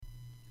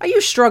Are you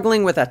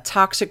struggling with a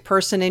toxic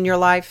person in your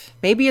life?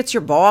 Maybe it's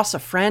your boss, a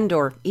friend,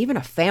 or even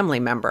a family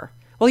member.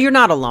 Well, you're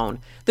not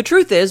alone. The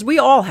truth is, we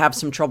all have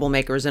some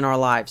troublemakers in our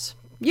lives.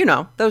 You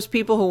know, those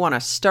people who want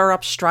to stir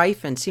up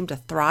strife and seem to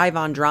thrive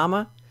on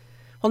drama.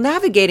 Well,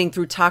 navigating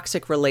through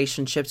toxic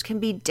relationships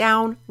can be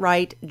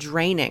downright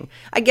draining.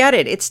 I get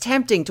it. It's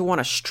tempting to want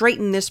to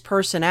straighten this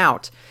person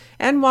out.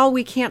 And while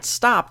we can't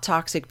stop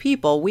toxic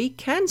people, we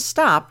can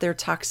stop their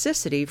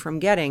toxicity from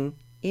getting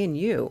in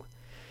you.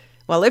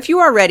 Well, if you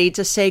are ready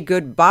to say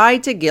goodbye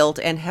to guilt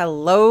and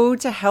hello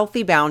to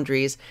healthy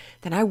boundaries,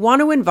 then I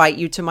want to invite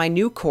you to my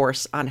new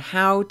course on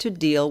how to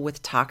deal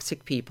with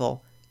toxic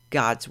people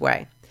God's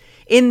way.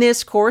 In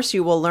this course,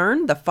 you will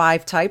learn the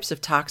 5 types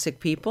of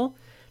toxic people,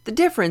 the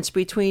difference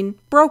between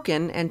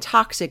broken and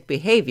toxic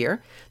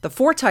behavior, the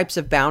 4 types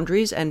of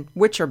boundaries and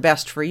which are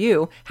best for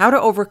you, how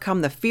to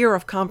overcome the fear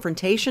of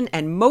confrontation,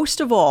 and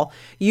most of all,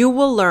 you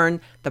will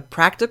learn the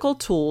practical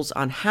tools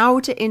on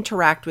how to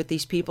interact with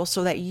these people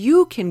so that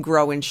you can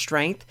grow in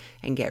strength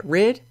and get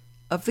rid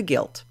of the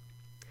guilt.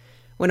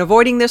 When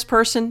avoiding this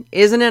person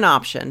isn't an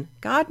option,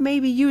 God may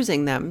be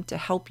using them to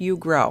help you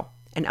grow,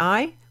 and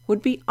I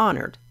would be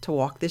honored to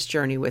walk this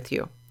journey with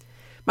you.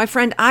 My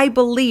friend, I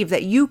believe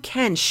that you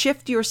can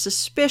shift your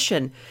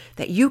suspicion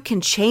that you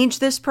can change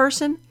this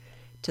person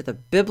to the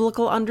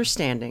biblical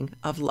understanding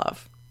of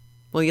love.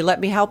 Will you let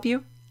me help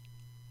you?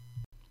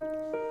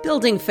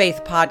 Building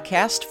Faith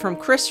Podcast from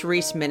Chris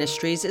Reese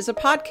Ministries is a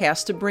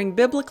podcast to bring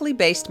biblically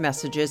based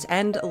messages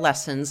and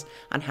lessons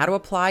on how to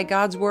apply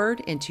God's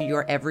Word into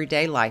your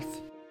everyday life.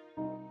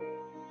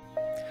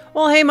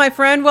 Well, hey, my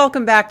friend,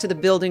 welcome back to the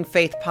Building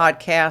Faith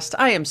Podcast.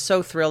 I am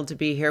so thrilled to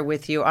be here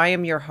with you. I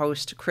am your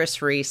host,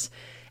 Chris Reese,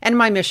 and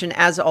my mission,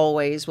 as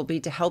always, will be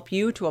to help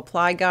you to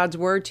apply God's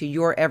Word to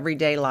your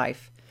everyday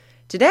life.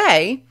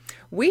 Today,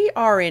 we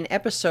are in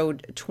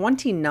episode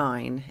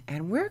 29,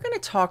 and we're going to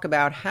talk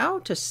about how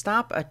to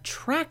stop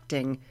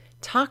attracting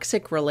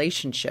toxic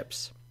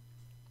relationships.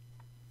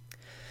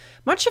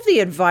 Much of the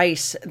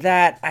advice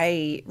that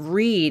I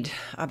read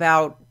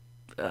about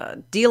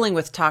dealing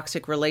with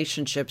toxic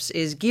relationships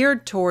is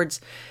geared towards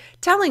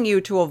telling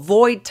you to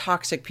avoid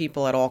toxic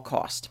people at all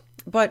cost.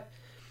 But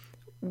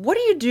what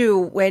do you do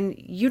when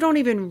you don't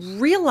even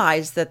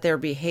realize that their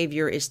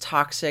behavior is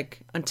toxic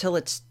until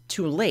it's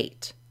too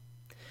late?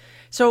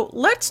 So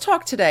let's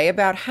talk today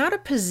about how to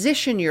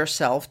position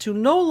yourself to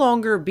no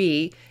longer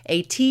be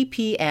a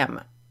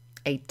TPM,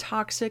 a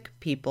toxic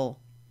people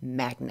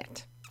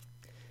magnet.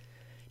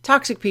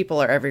 Toxic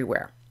people are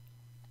everywhere.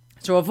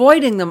 So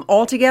avoiding them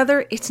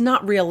altogether, it's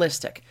not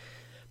realistic.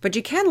 But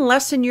you can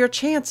lessen your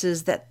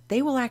chances that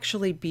they will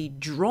actually be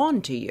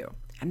drawn to you.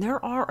 And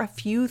there are a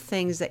few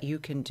things that you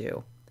can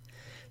do.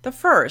 The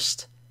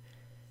first,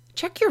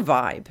 check your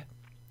vibe.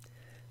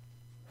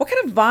 What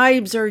kind of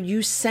vibes are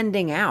you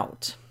sending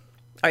out?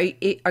 Are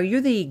you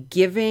the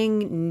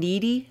giving,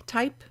 needy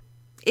type?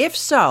 If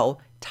so,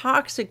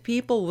 toxic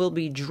people will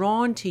be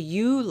drawn to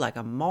you like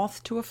a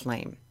moth to a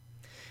flame.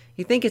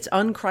 You think it's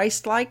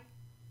unchristlike?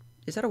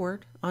 Is that a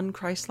word?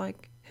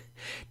 Unchristlike?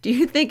 Do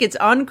you think it's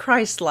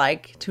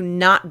unchristlike to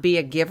not be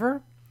a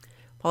giver?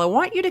 Well, I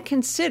want you to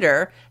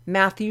consider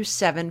Matthew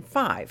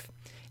 7:5.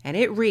 And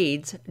it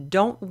reads,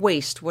 "Don't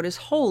waste what is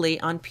holy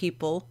on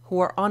people who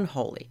are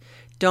unholy.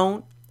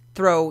 Don't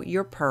throw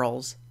your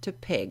pearls to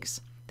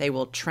pigs. They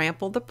will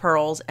trample the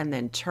pearls and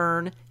then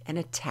turn and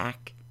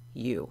attack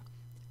you."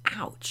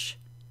 Ouch.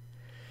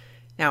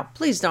 Now,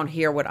 please don't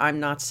hear what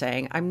I'm not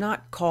saying. I'm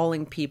not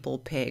calling people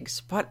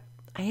pigs, but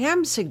I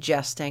am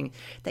suggesting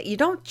that you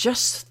don't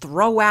just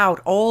throw out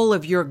all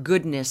of your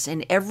goodness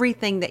and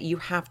everything that you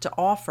have to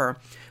offer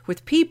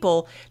with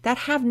people that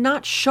have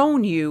not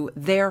shown you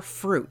their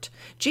fruit.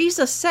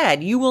 Jesus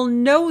said, "You will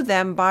know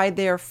them by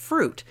their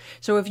fruit."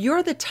 So if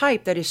you're the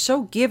type that is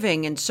so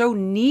giving and so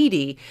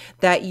needy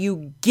that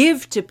you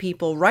give to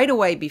people right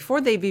away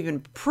before they've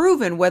even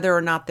proven whether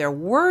or not they're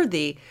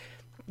worthy,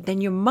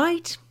 then you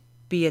might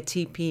be a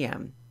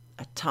TPM,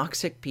 a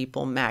toxic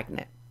people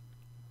magnet.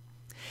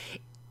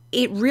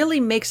 It really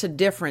makes a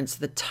difference,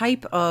 the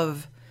type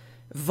of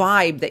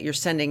vibe that you're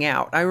sending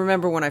out. I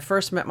remember when I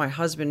first met my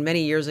husband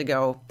many years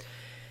ago,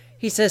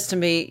 he says to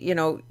me,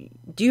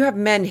 "Do you have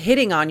men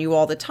hitting on you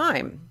all the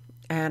time?"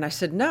 And I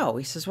said, "No."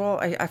 He says, "Well,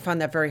 I find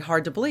that very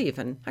hard to believe."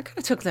 And I kind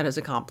of took that as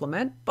a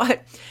compliment.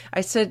 But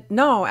I said,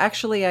 "No,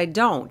 actually, I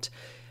don't.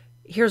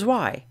 Here's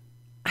why.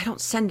 I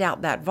don't send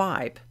out that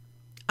vibe.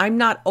 I'm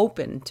not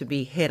open to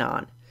be hit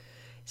on."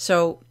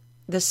 So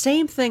the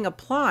same thing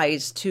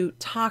applies to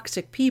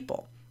toxic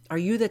people. Are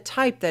you the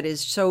type that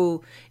is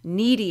so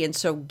needy and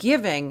so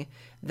giving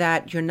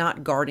that you're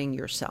not guarding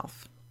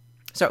yourself?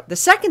 So the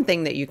second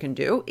thing that you can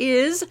do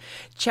is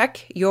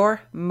check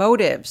your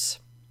motives.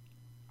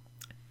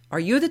 Are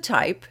you the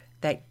type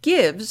that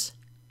gives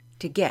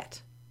to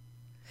get?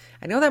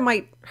 I know that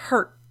might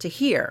hurt to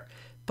hear,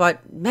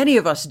 but many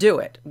of us do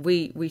it.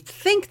 We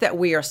think that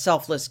we are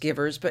selfless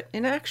givers, but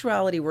in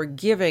actuality, we're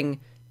giving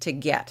to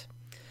get.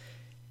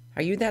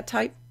 Are you that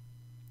type?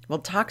 Well,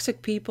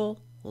 toxic people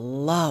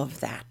love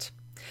that.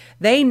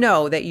 They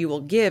know that you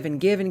will give and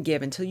give and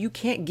give until you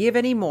can't give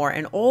anymore,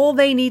 and all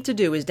they need to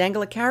do is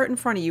dangle a carrot in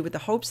front of you with the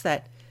hopes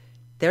that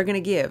they're going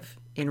to give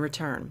in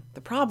return.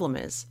 The problem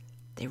is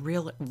they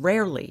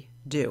rarely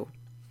do.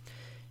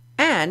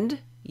 And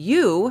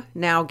you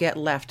now get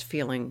left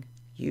feeling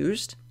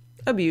used,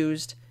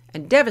 abused,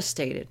 and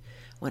devastated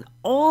when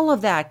all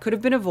of that could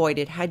have been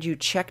avoided had you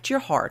checked your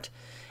heart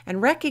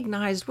and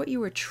recognized what you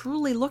were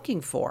truly looking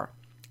for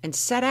and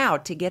set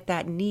out to get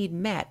that need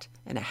met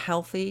in a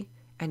healthy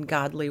and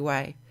godly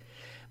way.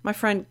 My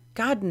friend,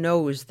 God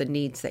knows the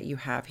needs that you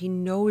have. He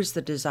knows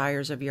the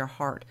desires of your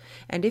heart.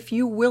 And if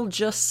you will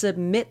just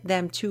submit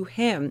them to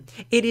Him,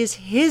 it is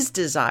His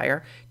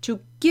desire to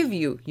give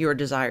you your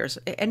desires.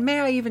 And may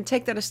I even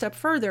take that a step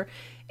further?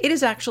 It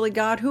is actually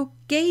God who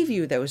gave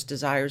you those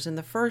desires in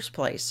the first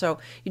place. So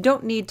you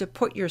don't need to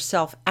put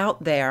yourself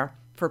out there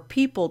for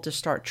people to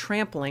start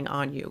trampling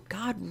on you.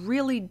 God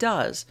really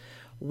does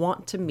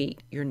want to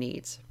meet your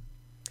needs.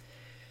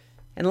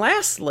 And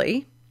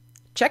lastly,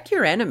 check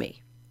your enemy.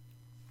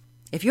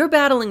 If you're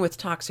battling with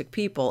toxic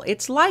people,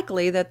 it's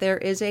likely that there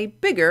is a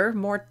bigger,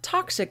 more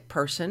toxic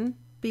person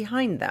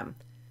behind them,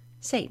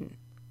 Satan.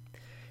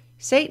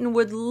 Satan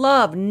would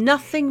love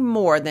nothing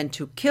more than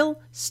to kill,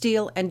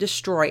 steal, and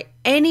destroy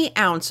any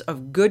ounce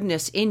of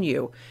goodness in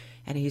you,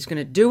 and he's going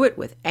to do it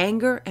with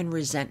anger and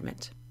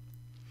resentment.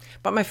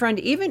 But my friend,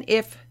 even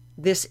if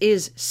this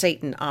is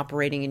Satan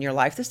operating in your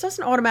life, this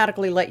doesn't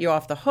automatically let you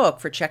off the hook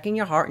for checking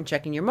your heart and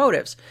checking your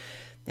motives.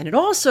 And it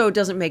also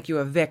doesn't make you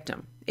a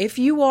victim. If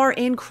you are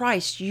in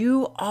Christ,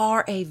 you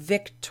are a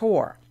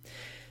victor.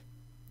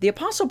 The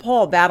Apostle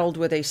Paul battled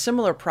with a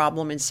similar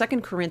problem in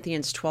 2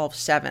 Corinthians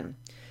 12:7.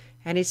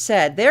 And he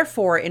said,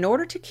 "Therefore, in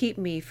order to keep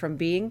me from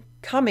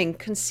becoming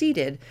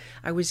conceited,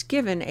 I was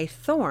given a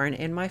thorn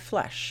in my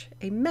flesh,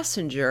 a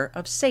messenger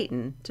of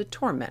Satan to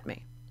torment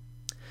me."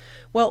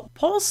 Well,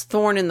 Paul's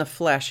thorn in the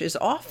flesh is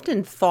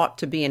often thought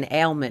to be an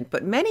ailment,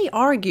 but many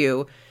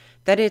argue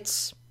that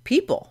it's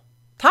people,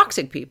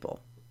 toxic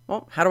people.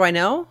 Well, how do I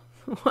know?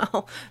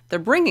 Well, they're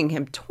bringing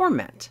him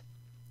torment.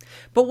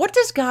 But what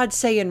does God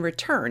say in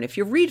return? If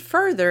you read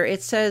further,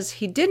 it says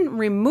he didn't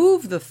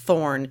remove the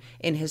thorn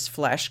in his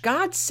flesh.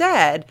 God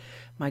said,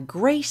 "My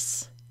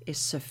grace is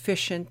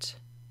sufficient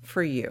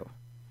for you."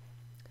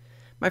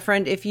 My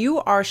friend, if you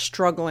are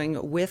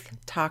struggling with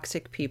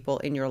toxic people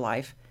in your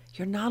life,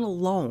 you're not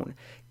alone.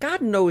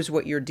 God knows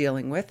what you're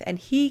dealing with, and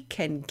He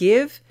can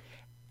give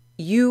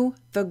you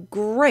the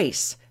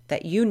grace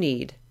that you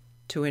need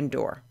to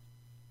endure.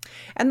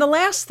 And the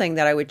last thing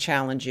that I would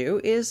challenge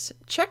you is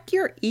check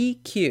your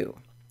EQ,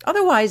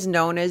 otherwise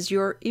known as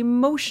your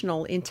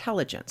emotional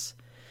intelligence.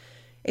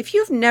 If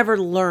you've never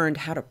learned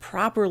how to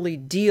properly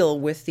deal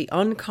with the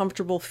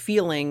uncomfortable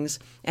feelings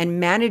and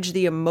manage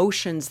the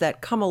emotions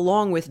that come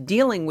along with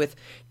dealing with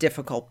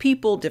difficult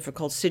people,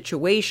 difficult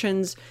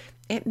situations,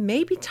 it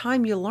may be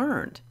time you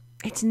learned.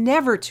 It's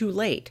never too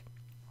late.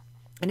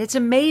 And it's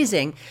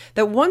amazing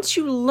that once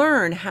you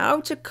learn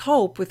how to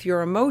cope with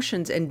your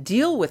emotions and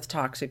deal with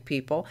toxic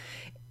people,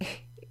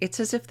 it's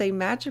as if they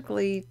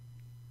magically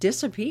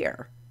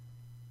disappear.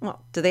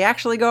 Well, do they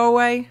actually go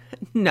away?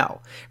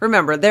 No.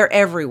 Remember, they're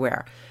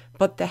everywhere.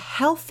 But the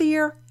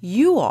healthier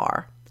you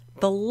are,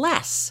 the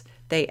less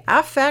they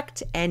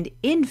affect and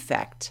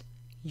infect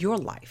your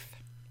life.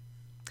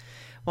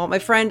 Well, my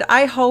friend,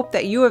 I hope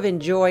that you have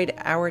enjoyed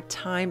our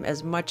time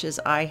as much as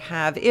I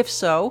have. If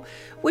so,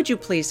 would you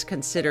please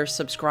consider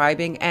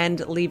subscribing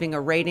and leaving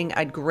a rating?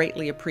 I'd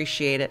greatly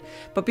appreciate it.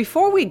 But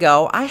before we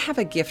go, I have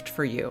a gift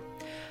for you.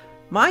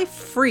 My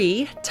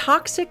free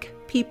Toxic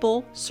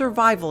People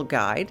Survival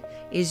Guide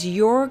is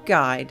your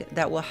guide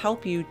that will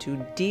help you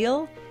to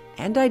deal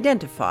and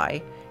identify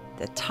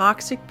the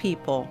toxic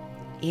people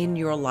in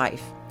your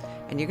life.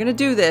 And you're going to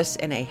do this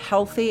in a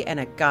healthy and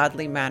a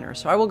godly manner.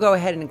 So I will go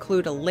ahead and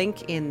include a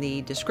link in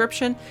the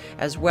description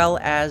as well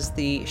as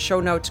the show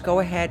notes.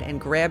 Go ahead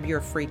and grab your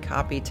free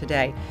copy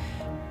today.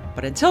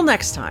 But until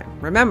next time,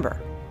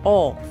 remember,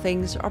 all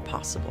things are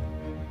possible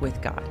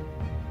with God.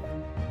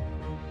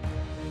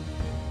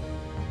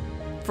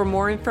 For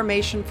more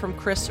information from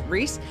Chris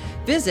Reese,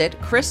 visit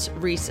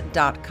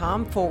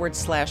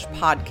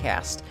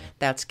chrisreese.com/podcast.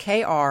 That's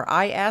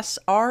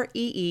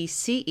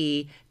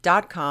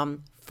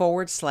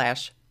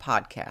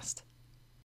KRISREECE.com/podcast.